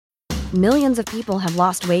Millions of people have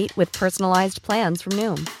lost weight with personalized plans from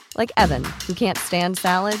Noom. Like Evan, who can't stand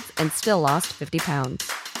salads and still lost 50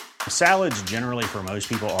 pounds. Salads generally for most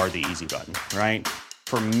people are the easy button, right?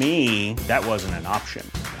 For me, that wasn't an option.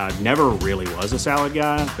 I never really was a salad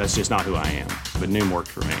guy. That's just not who I am. But Noom worked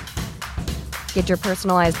for me. Get your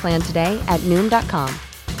personalized plan today at Noom.com.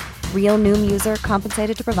 Real Noom user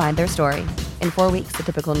compensated to provide their story. In 4 weeks, the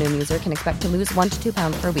typical Noom user can expect to lose 1 to 2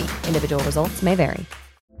 pounds per week. Individual results may vary.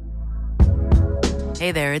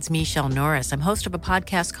 Hey there, it's Michelle Norris. I'm host of a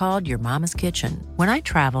podcast called Your Mama's Kitchen. When I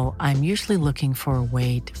travel, I'm usually looking for a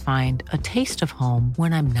way to find a taste of home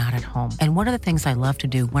when I'm not at home. And one of the things I love to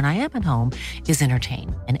do when I am at home is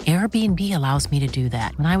entertain. And Airbnb allows me to do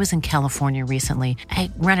that. When I was in California recently, I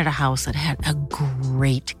rented a house that had a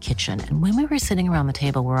great kitchen. And when we were sitting around the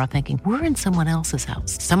table, we're all thinking, we're in someone else's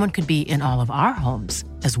house. Someone could be in all of our homes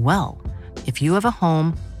as well. If you have a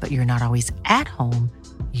home, but you're not always at home,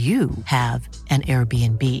 you have an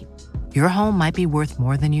Airbnb. Your home might be worth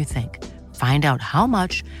more than you think. Find out how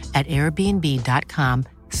much at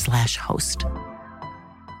airbnb.com/host.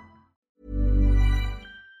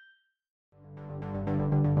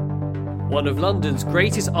 One of London's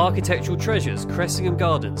greatest architectural treasures, Cressingham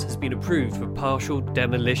Gardens, has been approved for partial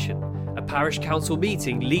demolition. A parish council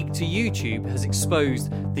meeting leaked to YouTube has exposed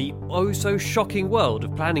the oh-so-shocking world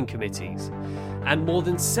of planning committees. And more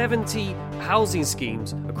than 70 housing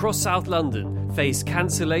schemes across South London face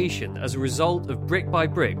cancellation as a result of brick by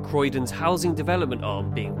brick Croydon's housing development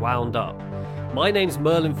arm being wound up. My name's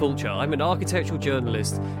Merlin Fulcher. I'm an architectural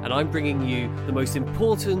journalist, and I'm bringing you the most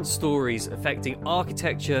important stories affecting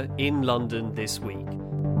architecture in London this week.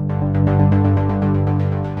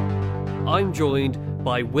 I'm joined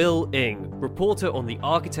by Will Ing, reporter on the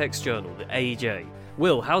Architects Journal, the AJ.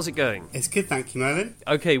 Will, how's it going? It's good, thank you, Merlin.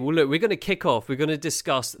 Okay, well look, we're going to kick off. We're going to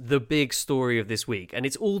discuss the big story of this week, and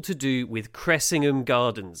it's all to do with Cressingham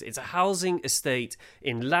Gardens. It's a housing estate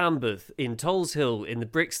in Lambeth, in Tulse Hill, in the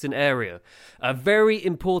Brixton area. A very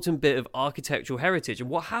important bit of architectural heritage. And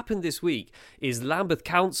what happened this week is Lambeth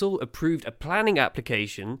Council approved a planning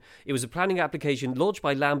application. It was a planning application lodged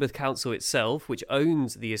by Lambeth Council itself, which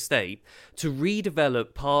owns the estate, to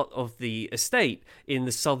redevelop part of the estate in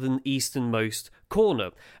the southern easternmost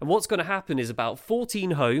corner. And what's going to happen is about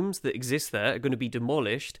 14 homes that exist there are going to be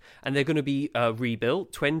demolished, and they're going to be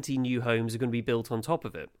rebuilt. 20 new homes are going to be built on top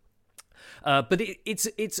of it. But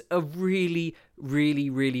it's a really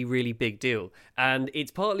big deal. And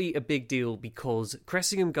it's partly a big deal because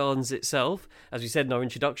Cressingham Gardens itself, as we said in our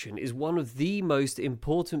introduction, is one of the most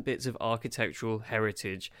important bits of architectural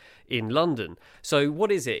heritage in London. So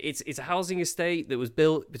what is it? It's a housing estate that was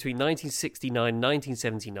built between 1969 and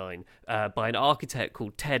 1979 by an architect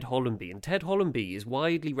called Ted Hollamby. And Ted Hollamby is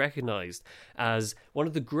widely recognised as one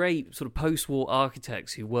of the great sort of post-war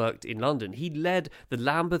architects who worked in London. He led the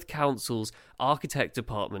Lambeth Council's architect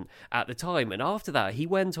department at the time, and after that he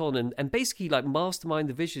went on and basically like mastermind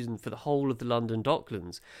the vision for the whole of the London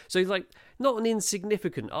Docklands. So he's like not an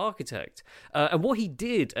insignificant architect, and what he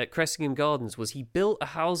did at Cressingham Gardens was he built a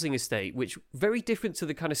housing estate which very different to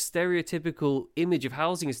the kind of stereotypical image of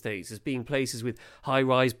housing estates as being places with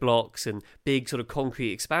high-rise blocks and big sort of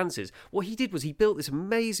concrete expanses. What he did was he built this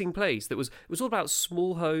amazing place that was all about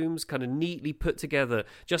small homes, kind of neatly put together,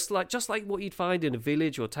 just like what you'd find in a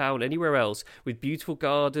village or town anywhere else, with beautiful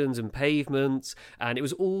gardens and pavements, and it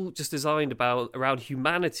was all just designed around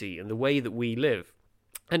humanity and the way that we live.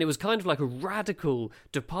 And it was kind of like a radical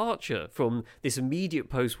departure from this immediate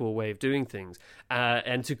post-war way of doing things,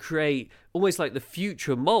 and to create almost like the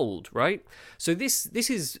future mould, right? So this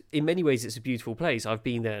is, in many ways, it's a beautiful place. I've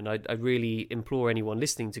been there, and I really implore anyone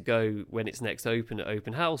listening to go when it's next open at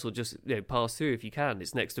Open House, or just pass through if you can.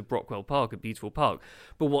 It's next to Brockwell Park, a beautiful park.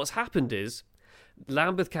 But what's happened is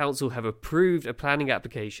Lambeth Council have approved a planning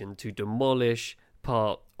application to demolish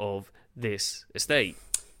part of this estate.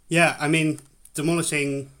 Yeah, I mean,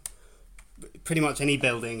 demolishing pretty much any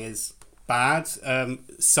building is bad.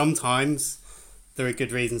 Sometimes there are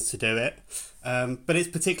good reasons to do it, but it's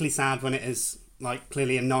particularly sad when it is like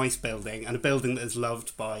clearly a nice building and a building that is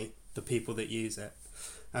loved by the people that use it.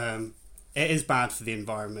 It is bad for the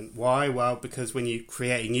environment. Why? Well, because when you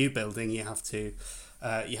create a new building, you have to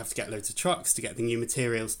get loads of trucks to get the new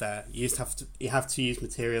materials there. You have to use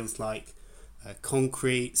materials like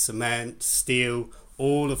concrete, cement, steel,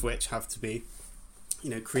 all of which have to be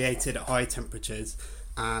created at high temperatures,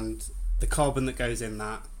 and the carbon that goes in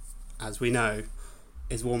that, as we know,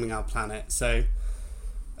 is warming our planet. So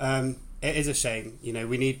it is a shame.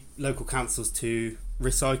 We need local councils to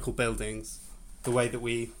recycle buildings the way that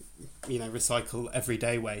we recycle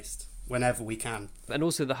everyday waste. whenever we can. And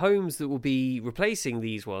also the homes that will be replacing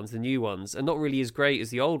these ones, the new ones, are not really as great as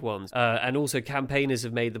the old ones. And also campaigners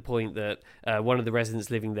have made the point that one of the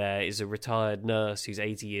residents living there is a retired nurse who's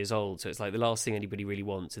 80 years old. So it's like the last thing anybody really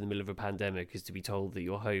wants in the middle of a pandemic is to be told that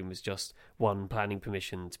your home is just one planning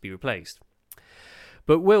permission to be replaced.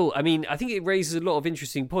 But Will, I mean, I think it raises a lot of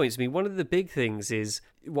interesting points. I mean, one of the big things is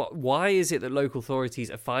why is it that local authorities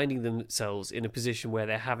are finding themselves in a position where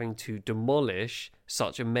they're having to demolish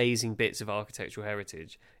such amazing bits of architectural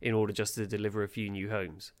heritage in order just to deliver a few new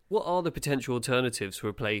homes? What are the potential alternatives for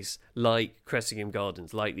a place like Cressingham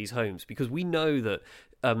Gardens, like these homes? Because we know that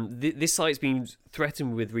this site's been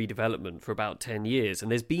threatened with redevelopment for about 10 years,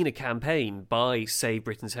 and there's been a campaign by Save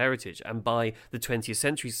Britain's Heritage and by the 20th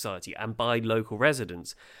Century Society and by local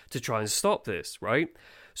residents to try and stop this, right?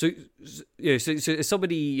 So as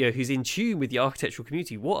somebody who's in tune with the architectural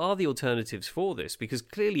community, what are the alternatives for this? Because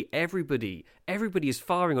clearly everybody is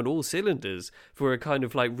firing on all cylinders for a kind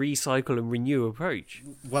of like recycle and renew approach.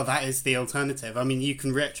 Well, that is the alternative. I mean, you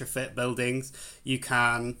can retrofit buildings, you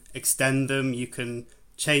can extend them, you can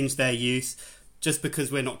change their use. Just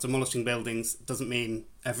because we're not demolishing buildings doesn't mean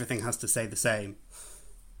everything has to stay the same.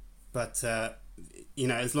 But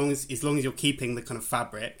as long as you're keeping the kind of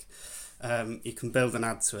fabric, you can build and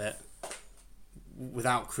add to it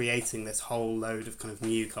without creating this whole load of kind of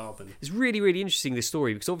new carbon. It's really, really interesting, this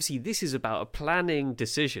story, because obviously this is about a planning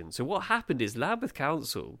decision. So what happened is Lambeth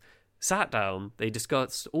Council sat down, they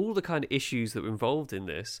discussed all the kind of issues that were involved in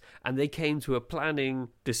this, and they came to a planning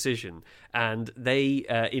decision. And they,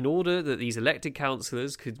 in order that these elected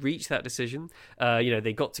councillors could reach that decision,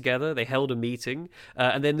 they got together, they held a meeting,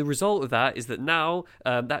 and then the result of that is that now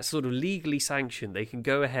that's sort of legally sanctioned. They can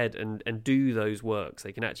go ahead and do those works.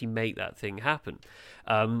 They can actually make that thing happen.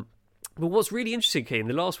 But what's really interesting, Kate, in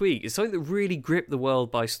the last week is something that really gripped the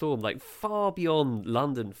world by storm, like far beyond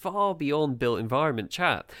London, far beyond built environment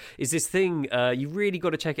chat, is this thing, you really got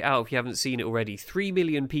to check it out if you haven't seen it already. 3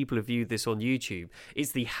 million people have viewed this on YouTube.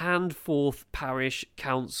 It's the Handforth Parish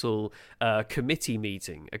Council committee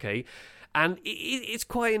meeting, okay? And it's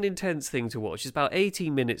quite an intense thing to watch. It's about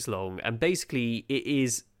 18 minutes long, and basically it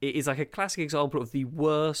is like a classic example of the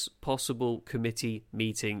worst possible committee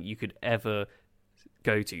meeting you could ever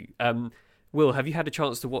go to. Will, have you had a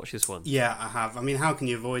chance to watch this one? Yeah, I have. I mean, how can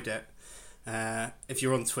you avoid it? If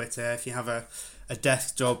you're on Twitter, if you have a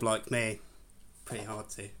desk job like me, pretty hard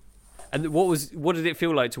to. And what did it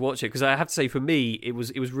feel like to watch it? Because I have to say, for me, it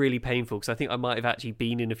was really painful, because I think I might have actually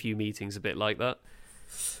been in a few meetings a bit like that.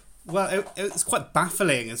 Well, it's quite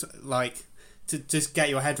baffling, as like to just get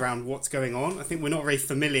your head around what's going on. I think we're not very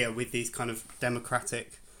familiar with these kind of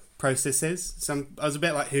democratic processes. So I was a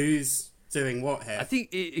bit like, who's doing what here? I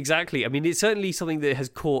think exactly. I mean, it's certainly something that has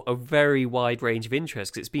caught a very wide range of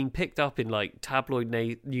interest, because it's being picked up in like tabloid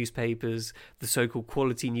newspapers, the so-called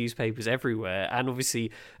quality newspapers everywhere, and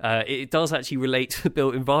obviously it does actually relate to the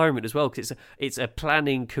built environment as well, because it's a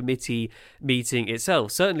planning committee meeting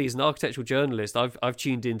itself. Certainly, as an architectural journalist, I've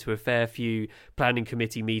tuned into a fair few planning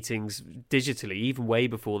committee meetings digitally, even way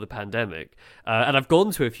before the pandemic, and I've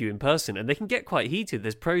gone to a few in person, and they can get quite heated.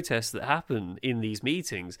 There's protests that happen in these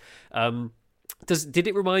meetings. Did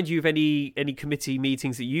it remind you of any committee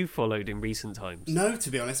meetings that you've followed in recent times? No, to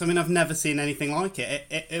be honest. I mean, I've never seen anything like it.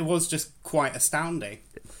 It was just quite astounding.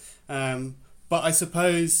 But I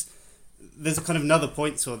suppose there's a kind of another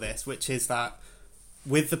point to all this, which is that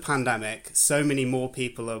with the pandemic, so many more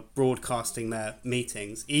people are broadcasting their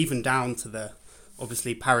meetings, even down to the,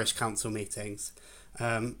 obviously, parish council meetings.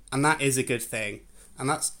 And that is a good thing. And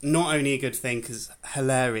that's not only a good thing because it's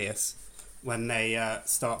hilarious when they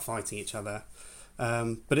start fighting each other,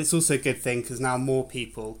 but it's also a good thing because now more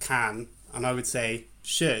people can, and I would say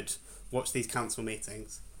should, watch these council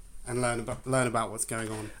meetings and learn about what's going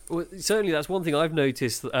on. Well, certainly that's one thing I've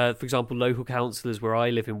noticed. For example, local councillors where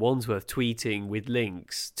I live in Wandsworth tweeting with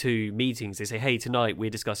links to meetings. They say, hey, tonight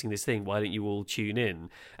we're discussing this thing, why don't you all tune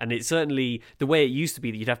in? And it's certainly the way it used to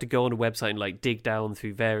be that you'd have to go on a website and like dig down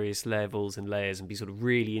through various levels and layers and be sort of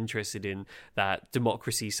really interested in that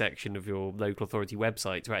democracy section of your local authority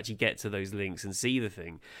website to actually get to those links and see the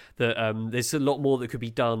thing. That there's a lot more that could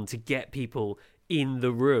be done to get people in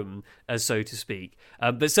the room, as so to speak.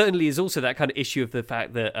 But certainly is also that kind of issue of the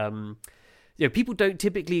fact that people don't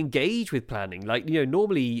typically engage with planning. Like,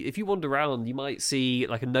 normally if you wander around, you might see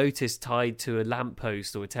like a notice tied to a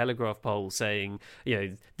lamppost or a telegraph pole saying,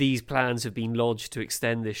 these plans have been lodged to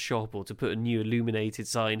extend this shop or to put a new illuminated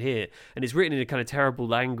sign here. And it's written in a kind of terrible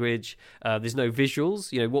language. There's no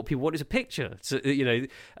visuals. What people want is a picture. So,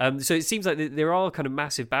 so it seems like there are kind of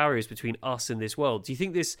massive barriers between us and this world. Do you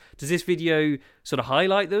think does this video sort of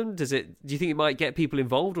highlight them? Do you think it might get people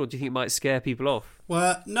involved, or do you think it might scare people off?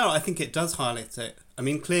 Well, no, I think it does highlight it. I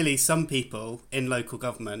mean, clearly some people in local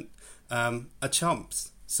government are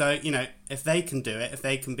chumps. So, if they can do it, if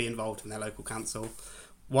they can be involved in their local council,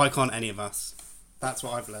 why can't any of us? That's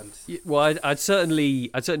what I've learned. Well, I'd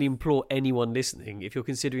certainly implore anyone listening, if you're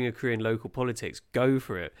considering a career in local politics, go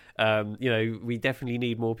for it. We definitely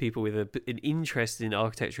need more people with an interest in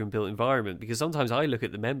architecture and built environment, because sometimes I look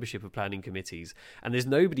at the membership of planning committees and there's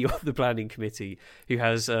nobody on the planning committee who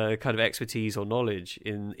has kind of expertise or knowledge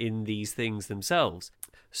in these things themselves.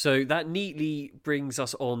 So that neatly brings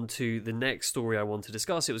us on to the next story I want to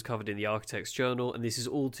discuss. It was covered in the Architects Journal, and this is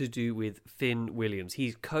all to do with Finn Williams.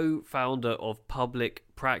 He's co-founder of Public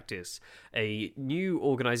Practice, a new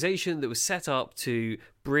organisation that was set up to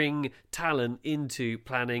bring talent into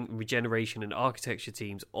planning, regeneration and architecture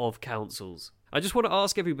teams of councils. I just want to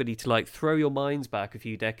ask everybody to throw your minds back a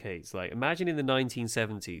few decades. Imagine in the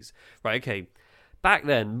 1970s. Right, okay. Back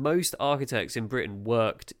then, most architects in Britain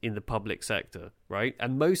worked in the public sector, right?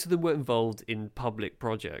 And most of them were involved in public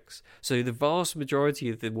projects. So the vast majority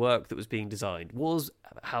of the work that was being designed was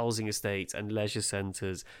housing estates and leisure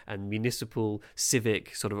centres and municipal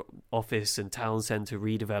civic sort of office and town centre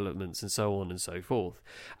redevelopments and so on and so forth.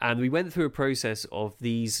 And we went through a process of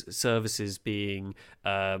these services being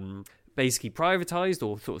basically privatized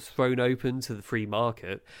or sort of thrown open to the free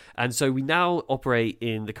market. And so we now operate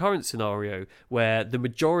in the current scenario where the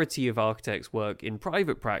majority of architects work in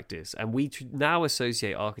private practice, and we now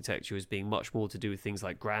associate architecture as being much more to do with things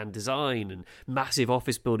like grand design and massive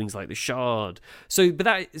office buildings like the Shard. So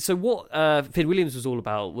what Finn Williams was all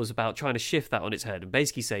about was about trying to shift that on its head and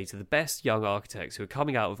basically say to the best young architects who are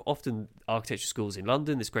coming out of often architecture schools in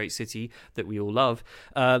London, this great city that we all love,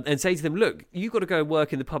 and say to them, look, you've got to go and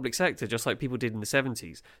work in the public sector just like people did in the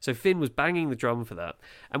 70s. So Finn was banging the drum for that.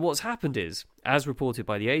 And what's happened is, as reported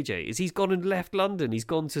by the AJ, is he's gone and left London. He's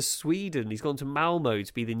gone to Sweden. He's gone to Malmo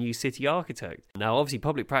to be the new city architect. Now, obviously,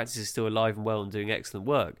 public practice is still alive and well and doing excellent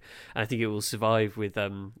work. And I think it will survive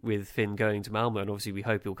with Finn going to Malmo. And obviously, we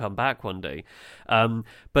hope he'll come back one day. But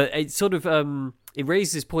it sort of it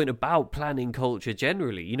raises this point about planning culture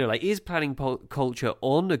generally. Is planning culture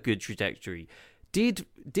on a good trajectory? Did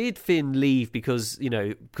Finn leave because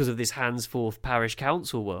of this Handsforth parish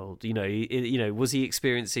council world? Was he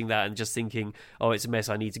experiencing that and just thinking, oh, it's a mess,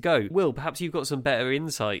 I need to go? Will, perhaps you've got some better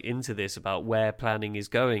insight into this about where planning is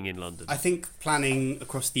going in London. I think planning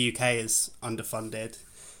across the UK is underfunded.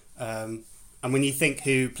 And when you think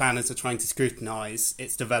who planners are trying to scrutinise,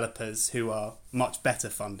 it's developers who are much better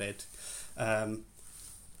funded. To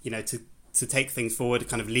take things forward, a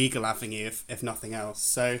kind of legal avenue, if nothing else.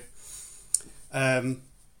 So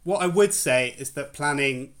what I would say is that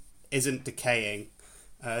planning isn't decaying.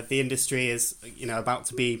 The industry is, about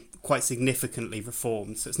to be quite significantly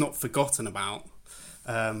reformed, so it's not forgotten about.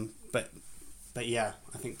 But yeah,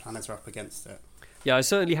 I think planners are up against it. Yeah, I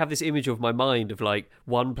certainly have this image of my mind of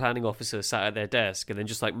one planning officer sat at their desk and then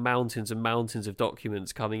just mountains and mountains of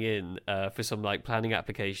documents coming in for some planning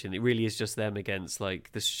application. It really is just them against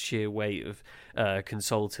the sheer weight of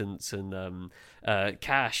consultants and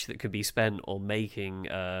cash that could be spent on making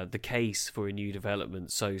the case for a new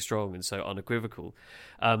development so strong and so unequivocal.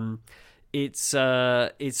 It's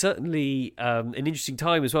certainly an interesting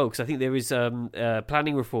time as well, because I think there is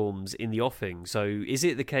planning reforms in the offing. So is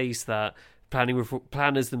it the case that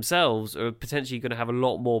planners themselves are potentially going to have a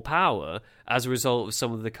lot more power as a result of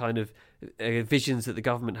some of the kind of visions that the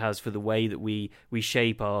government has for the way that we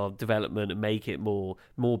shape our development and make it more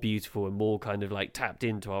beautiful and more kind of tapped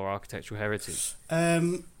into our architectural heritage?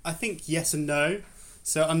 I think yes and no.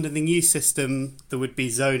 So under the new system, there would be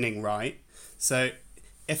zoning, right? So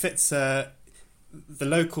if it's the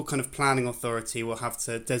local kind of planning authority will have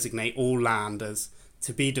to designate all land as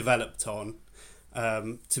to be developed on,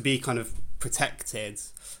 to be kind of protected,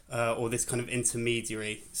 or this kind of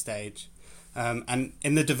intermediary stage. And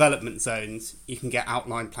in the development zones, you can get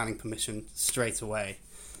outline planning permission straight away.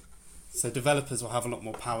 So developers will have a lot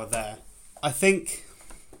more power there. I think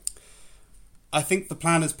the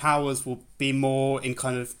planners' powers will be more in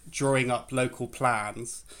kind of drawing up local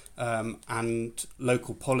plans and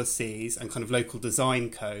local policies and kind of local design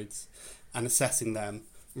codes and assessing them,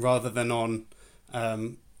 rather than on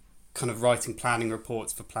kind of writing planning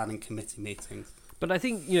reports for planning committee meetings. But I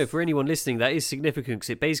think, for anyone listening, that is significant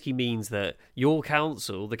because it basically means that your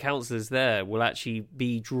council, the councillors there, will actually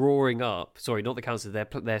be drawing up. Sorry, not the councillors,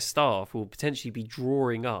 their staff will potentially be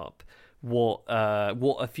drawing up what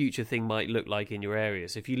a future thing might look like in your area.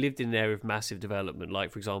 So if you lived in an area of massive development,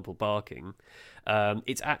 like for example Barking,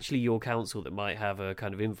 it's actually your council that might have a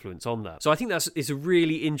kind of influence on that. So I think it's a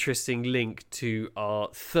really interesting link to our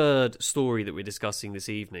third story that we're discussing this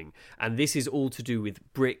evening, and this is all to do with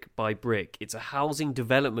Brick by Brick. It's a housing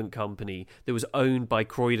development company that was owned by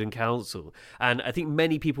Croydon Council, and I think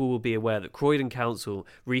many people will be aware that Croydon Council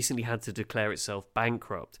recently had to declare itself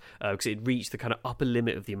bankrupt because it reached the kind of upper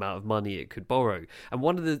limit of the amount of money it could borrow. And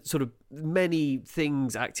one of the sort of many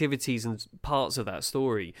things, activities and parts of that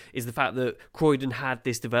story is the fact that Croydon had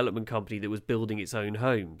this development company that was building its own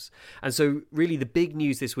homes. And so really the big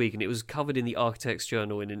news this week, and it was covered in the Architects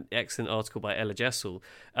Journal in an excellent article by Ella Jessel,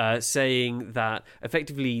 saying that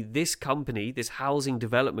effectively this company, this housing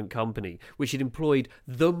development company, which had employed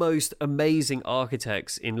the most amazing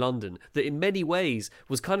architects in London, that in many ways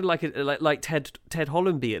was kind of like Ted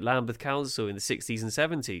Hollenby at Lambeth Council in the 60s and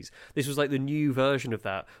 70s. This was like the new version of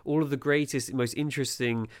that. All of the greatest, most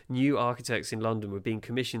interesting new architects in London were being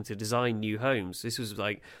commissioned to design new homes. This was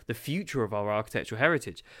like the future of our architectural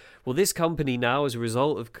heritage. Well, this company now, as a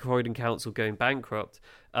result of Croydon Council going bankrupt,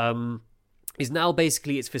 is now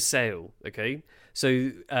basically it's for sale. Okay, so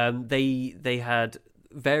they had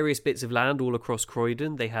various bits of land all across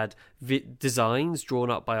Croydon. They had designs drawn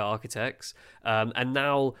up by architects, and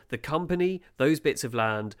now the company, those bits of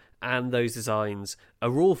land and those designs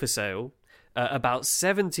are all for sale. About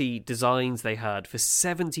 70 designs they had for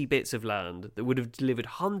 70 bits of land that would have delivered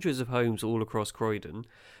hundreds of homes all across Croydon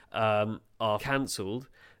are cancelled,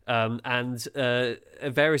 and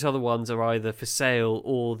various other ones are either for sale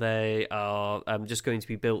or they are just going to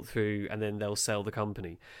be built through and then they'll sell the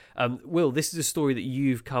company. Will, this is a story that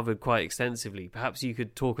you've covered quite extensively. Perhaps you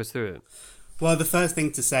could talk us through it. Well, the first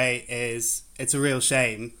thing to say is it's a real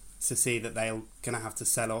shame to see that they're going to have to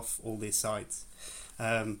sell off all these sites.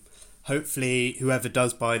 Hopefully, whoever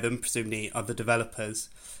does buy them, presumably other developers,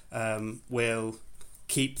 will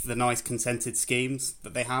keep the nice consented schemes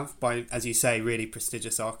that they have by, as you say, really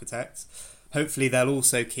prestigious architects. Hopefully, they'll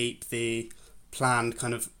also keep the planned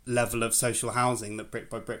kind of level of social housing that Brick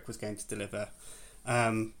by Brick was going to deliver.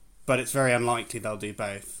 But it's very unlikely they'll do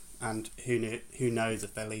both. And who knows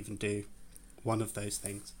if they'll even do one of those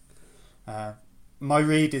things. My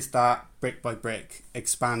read is that Brick by Brick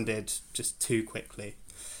expanded just too quickly.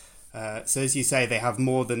 So as you say, they have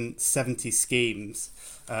more than 70 schemes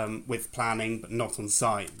with planning but not on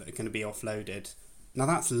site that are going to be offloaded. Now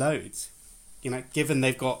that's loads. Given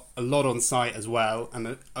they've got a lot on site as well and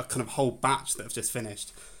a kind of whole batch that have just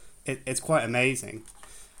finished, it's quite amazing.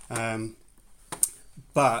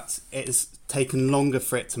 But it's taken longer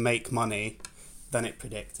for it to make money than it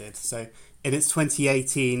predicted. So in its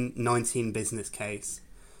 2018-19 business case,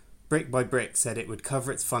 Brick by Brick said it would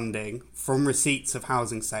cover its funding from receipts of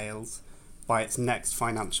housing sales by its next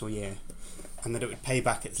financial year, and that it would pay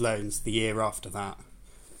back its loans the year after that.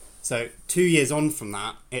 So 2 years on from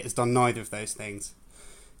that, it has done neither of those things.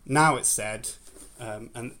 Now it's said,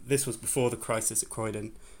 and this was before the crisis at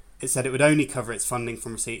Croydon, it said it would only cover its funding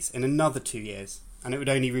from receipts in another 2 years, and it would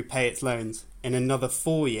only repay its loans in another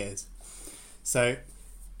 4 years. So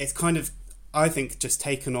it's kind of, I think, just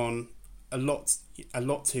taken on a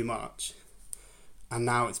lot too much, and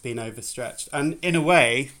now it's been overstretched. And in a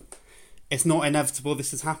way, it's not inevitable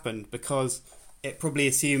this has happened, because it probably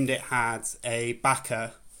assumed it had a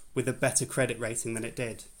backer with a better credit rating than it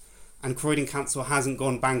did. And Croydon Council hasn't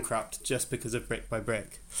gone bankrupt just because of Brick by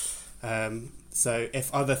Brick. So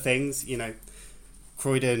if other things,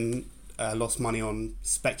 Croydon lost money on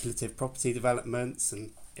speculative property developments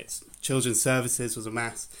and its children's services was a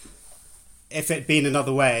mess. If it'd been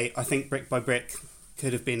another way, I think Brick by Brick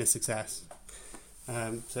could have been a success.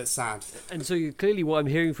 So it's sad. And so clearly what I'm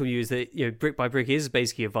hearing from you is that Brick by Brick is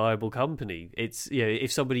basically a viable company. It's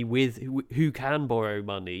if somebody who can borrow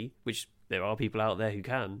money, which there are people out there who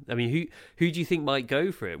can. I mean, who do you think might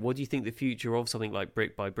go for it? What do you think the future of something like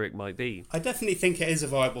Brick by Brick might be? I definitely think it is a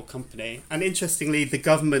viable company. And interestingly, the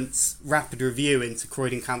government's rapid review into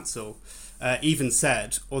Croydon Council even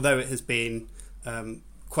said, although it has been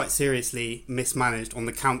quite seriously mismanaged on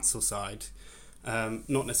the council side,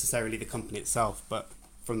 not necessarily the company itself, but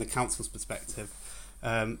from the council's perspective,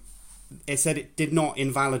 it said it did not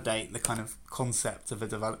invalidate the kind of concept of a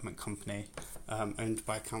development company owned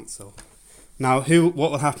by a council. Now,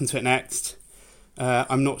 what will happen to it next?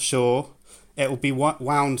 I'm not sure. It will be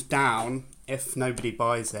wound down if nobody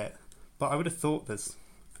buys it, but I would have thought there's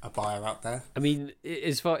a buyer out there. I mean,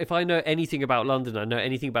 if I know anything about London, I know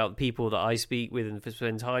anything about the people that I speak with and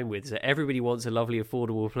spend time with, so everybody wants a lovely,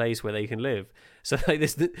 affordable place where they can live. So like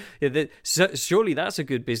this, surely that's a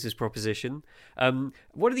good business proposition.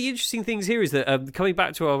 One of the interesting things here is that coming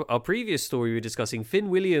back to our previous story we were discussing, Finn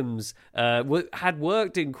Williams had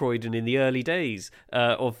worked in Croydon in the early days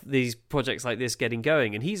of these projects like this getting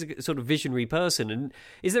going, and he's a sort of visionary person. And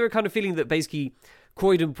is there a kind of feeling that basically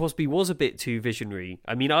Croydon possibly was a bit too visionary?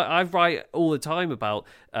 I mean, I write all the time about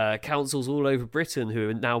councils all over Britain who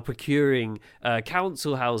are now procuring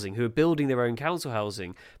council housing, who are building their own council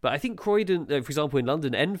housing. But I think Croydon, for example, in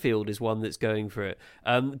London, Enfield is one that's going for it.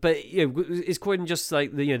 But is Croydon just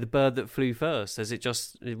like the bird that flew first? Has it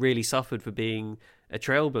just really suffered for being a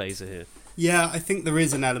trailblazer here? Yeah, I think there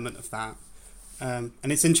is an element of that. And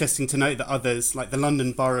it's interesting to note that others, like the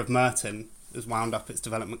London Borough of Merton, has wound up its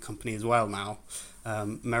development company as well now.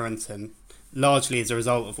 Merrington, largely as a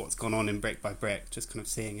result of what's gone on in Brick by Brick, just kind of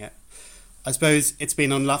seeing it. I suppose it's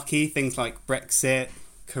been unlucky. Things like Brexit,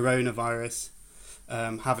 coronavirus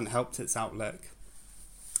haven't helped its outlook.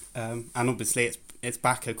 And obviously it's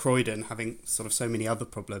back at Croydon having sort of so many other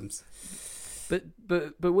problems.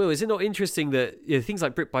 But Will, is it not interesting that things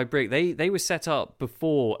like Brick by Brick, they were set up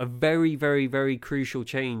before a very, very, very crucial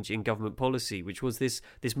change in government policy, which was this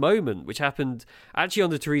moment which happened actually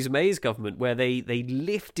under Theresa May's government, where they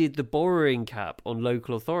lifted the borrowing cap on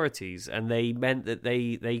local authorities, and they meant that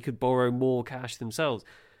they could borrow more cash themselves.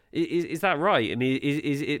 Is that right? I mean,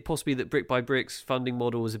 is it possibly that Brick by Brick's funding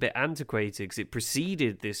model was a bit antiquated because it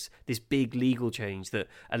preceded this big legal change that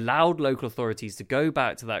allowed local authorities to go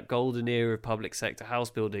back to that golden era of public sector house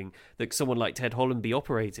building that someone like Ted Hollandby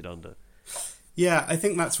operated under? Yeah, I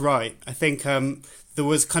think that's right. I think there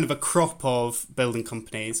was kind of a crop of building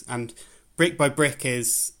companies, and Brick by Brick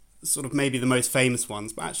is sort of maybe the most famous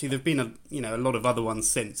ones, but actually there've been a lot of other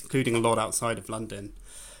ones since, including a lot outside of London,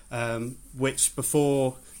 which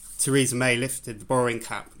before Theresa May lifted the borrowing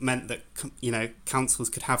cap meant that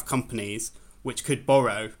councils could have companies which could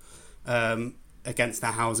borrow against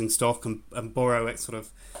their housing stock and borrow at sort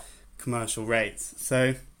of commercial rates.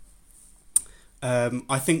 So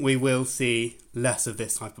I think we will see less of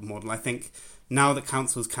this type of model. I think now that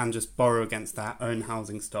councils can just borrow against their own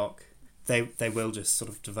housing stock, they will just sort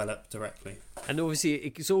of develop directly. And obviously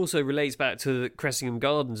it also relates back to Cressingham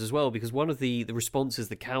Gardens as well, because one of the responses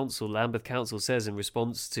the Lambeth Council says in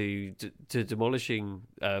response to demolishing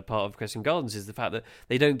part of Cressingham Gardens is the fact that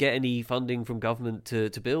they don't get any funding from government to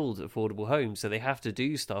build affordable homes, so they have to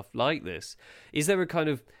do stuff like this. Is there a kind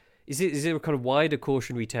of wider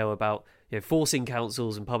cautionary tale about forcing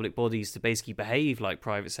councils and public bodies to basically behave like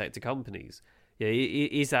private sector companies?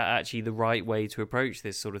 Is that actually the right way to approach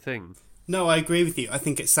this sort of thing? No, I agree with you. I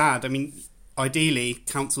think it's sad. I mean, ideally,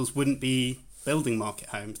 councils wouldn't be building market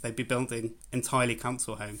homes. They'd be building entirely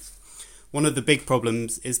council homes. One of the big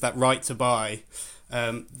problems is that Right to Buy,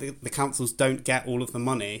 the councils don't get all of the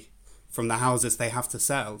money from the houses they have to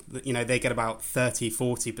sell. They get about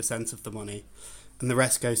 30-40% of the money, and the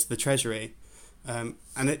rest goes to the Treasury. And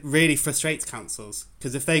it really frustrates councils,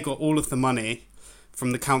 because if they got all of the money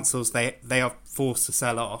from the councils they are forced to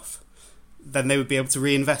sell off, then they would be able to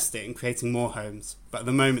reinvest it in creating more homes. But at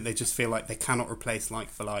the moment, they just feel like they cannot replace like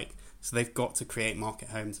for like, so they've got to create market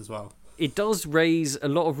homes as well. It does raise a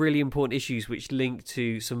lot of really important issues which link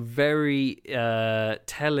to some very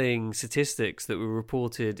telling statistics that were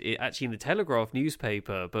reported actually in the Telegraph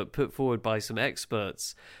newspaper, but put forward by some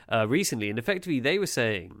experts recently. And effectively, they were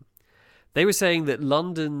saying that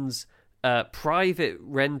London's private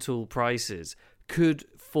rental prices could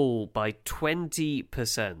fall by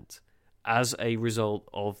 20% as a result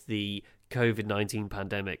of the COVID-19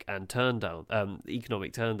 pandemic and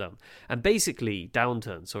economic turndown, and basically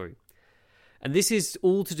downturn, sorry. And this is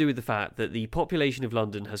all to do with the fact that the population of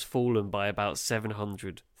London has fallen by about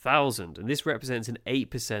 700,000, and this represents an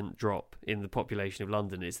 8% drop in the population of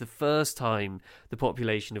London. It's the first time the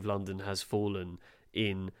population of London has fallen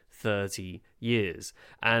in 30 years.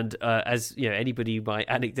 And as anybody might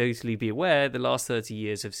anecdotally be aware, the last 30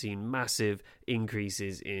 years have seen massive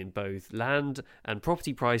increases in both land and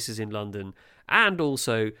property prices in London, and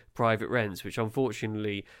also private rents, which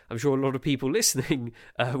unfortunately I'm sure a lot of people listening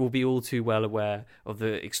will be all too well aware of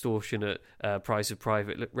the extortionate price of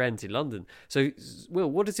private rent in London. So, Will,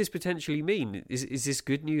 what does this potentially mean? Is this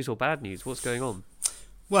good news or bad news? What's going on?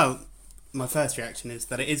 Well, my first reaction is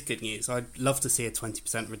that it is good news. I'd love to see a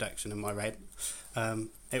 20% reduction in my rate.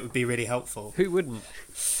 It would be really helpful. Who wouldn't?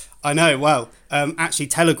 I know. Well, actually,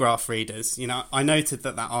 Telegraph readers, I noted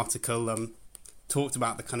that article talked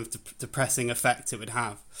about the kind of depressing effect it would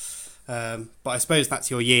have. But I suppose that's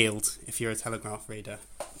your yield if you're a Telegraph reader.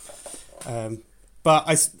 But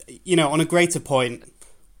on a greater point,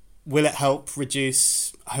 will it help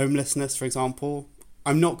reduce homelessness, for example?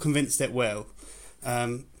 I'm not convinced it will.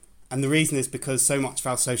 And the reason is because so much of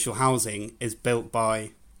our social housing is built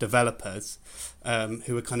by developers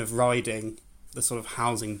who are kind of riding the sort of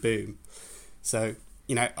housing boom. So,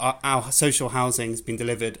 our social housing has been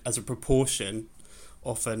delivered as a proportion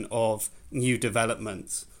often of new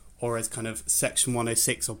developments or as kind of Section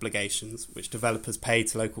 106 obligations, which developers pay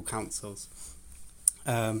to local councils.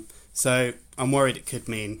 So I'm worried it could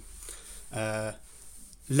mean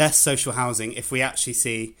less social housing if we actually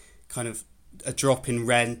see kind of a drop in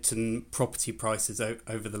rent and property prices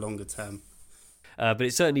over the longer term. But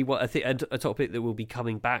it's certainly what I think a topic that we'll be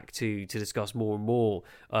coming back to discuss more and more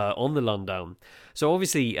on the Lundown. So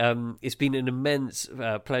obviously, it's been an immense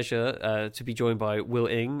pleasure to be joined by Will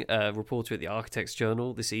Ing, reporter at the Architects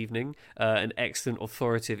Journal this evening, an excellent,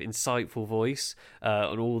 authoritative, insightful voice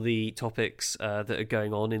on all the topics that are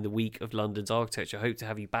going on in the week of London's architecture. I hope to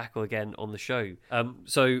have you back again on the show.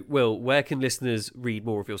 So, Will, where can listeners read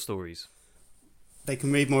more of your stories? They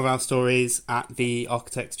can read more of our stories at the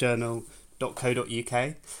Architects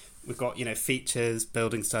Journal.co.uk. We've got, features,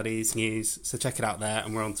 building studies, news, so check it out there,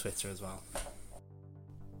 and we're on Twitter as well.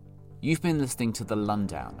 You've been listening to The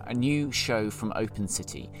Lundown, a new show from Open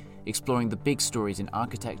City, exploring the big stories in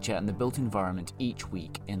architecture and the built environment each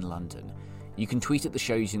week in London. You can tweet at the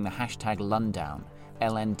show using the hashtag Lundown,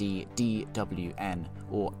 LNDDWN,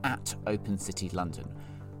 or at Open City London.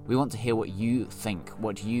 We want to hear what you think,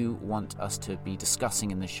 what you want us to be discussing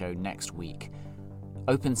in the show next week.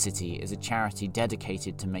 Open City is a charity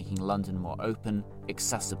dedicated to making London more open,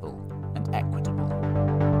 accessible, and equitable.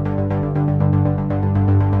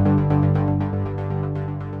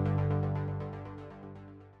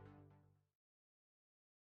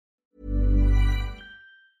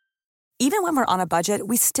 Even when we're on a budget,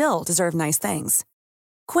 we still deserve nice things.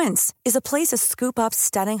 Quince is a place to scoop up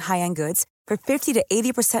stunning high-end goods for 50 to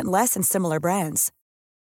 80% less than similar brands.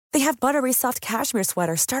 They have buttery soft cashmere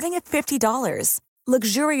sweaters starting at $50,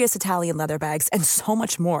 luxurious Italian leather bags, and so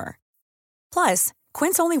much more. Plus,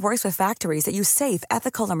 Quince only works with factories that use safe,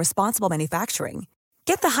 ethical, and responsible manufacturing.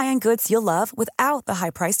 Get the high-end goods you'll love without the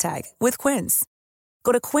high price tag with Quince.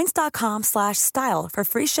 Go to quince.com/style for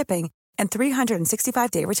free shipping and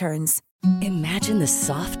 365-day returns. Imagine the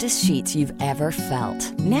softest sheets you've ever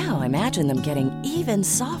felt. Now imagine them getting even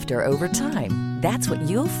softer over time. That's what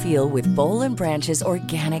you'll feel with Boll & Branch's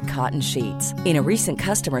organic cotton sheets. In a recent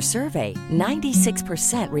customer survey,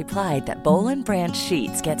 96% replied that Boll & Branch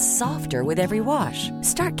sheets get softer with every wash.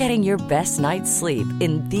 Start getting your best night's sleep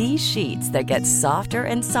in these sheets that get softer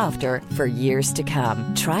and softer for years to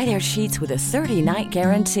come. Try their sheets with a 30-night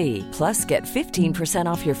guarantee. Plus, get 15%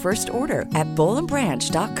 off your first order at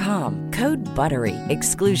bollandbranch.com. Code BUTTERY.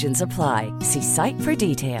 Exclusions apply. See site for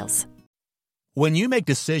details. When you make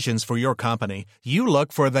decisions for your company, you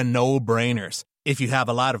look for the no-brainers. If you have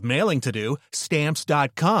a lot of mailing to do,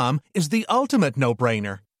 Stamps.com is the ultimate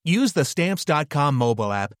no-brainer. Use the Stamps.com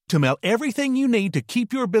mobile app to mail everything you need to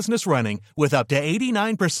keep your business running with up to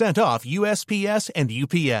 89% off USPS and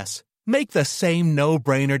UPS. Make the same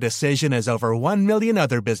no-brainer decision as over 1 million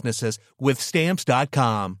other businesses with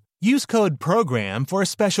Stamps.com. Use code PROGRAM for a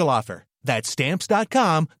special offer. That's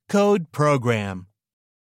Stamps.com, code PROGRAM.